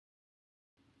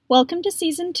Welcome to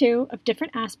Season 2 of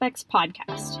Different Aspects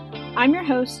podcast. I'm your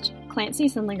host, Clancy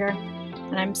Sindlinger,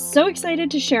 and I'm so excited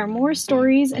to share more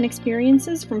stories and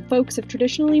experiences from folks of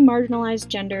traditionally marginalized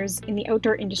genders in the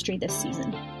outdoor industry this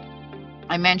season.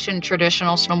 I mentioned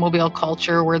traditional snowmobile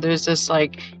culture where there's this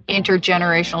like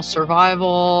intergenerational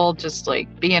survival, just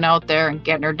like being out there and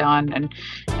getting her done and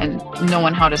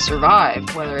knowing how to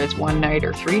survive, whether it's one night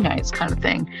or 3 nights kind of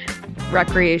thing.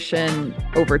 Recreation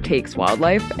overtakes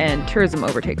wildlife and tourism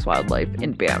overtakes wildlife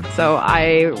in Banff. So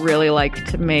I really like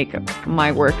to make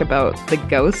my work about the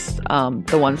ghosts,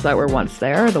 the ones that were once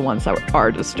there, the ones that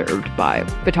are disturbed by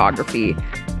photography.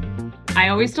 I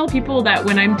always tell people that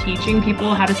when I'm teaching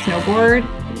people how to snowboard,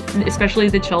 especially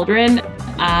the children,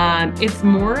 it's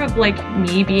more of like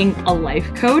me being a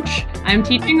life coach. I'm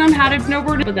teaching them how to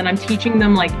snowboard, but then I'm teaching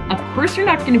them like, of course you're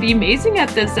not going to be amazing at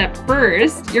this at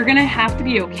first. You're going to have to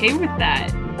be okay with that.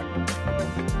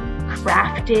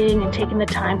 Crafting and taking the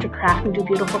time to craft and do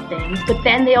beautiful things. But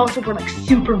then they also were like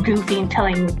super goofy and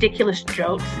telling ridiculous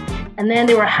jokes. And then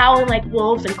they were howling like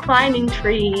wolves and climbing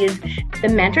trees. The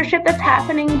mentorship that's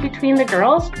happening between the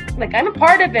girls, like I'm a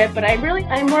part of it, but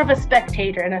I'm more of a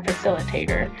spectator and a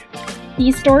facilitator.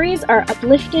 These stories are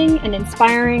uplifting and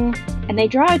inspiring, and they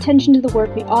draw attention to the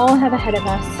work we all have ahead of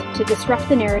us to disrupt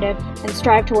the narrative and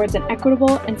strive towards an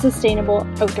equitable and sustainable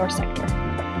outdoor sector.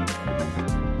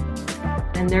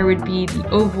 And there would be the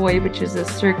ovoid, which is a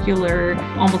circular,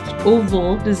 almost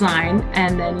oval design.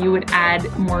 And then you would add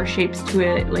more shapes to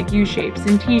it, like U shapes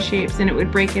and T shapes, and it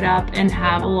would break it up and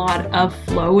have a lot of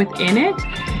flow within it.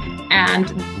 And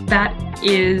that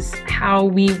is how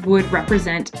we would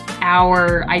represent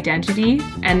our identity.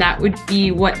 And that would be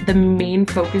what the main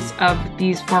focus of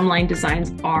these formline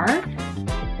designs are.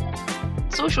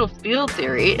 Social field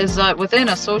theory is that within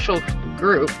a social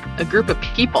group, a group of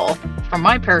people, from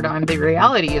my paradigm, the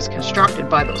reality is constructed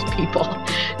by those people.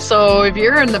 So if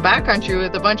you're in the backcountry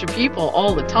with a bunch of people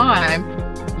all the time,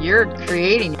 you're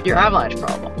creating your avalanche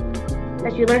problem.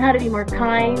 As you learn how to be more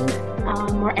kind,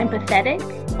 more empathetic,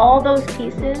 all those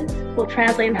pieces will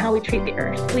translate in how we treat the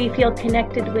earth. We feel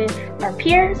connected with our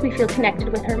peers, we feel connected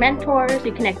with our mentors,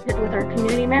 we connected with our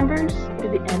community members,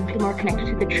 and feel more connected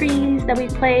to the trees that we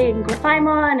play and climb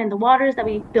on and the waters that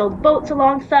we build boats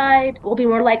alongside. We'll be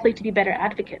more likely to be better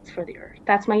advocates for the earth.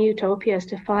 That's my utopia, is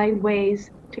to find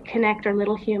ways to connect our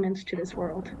little humans to this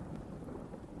world.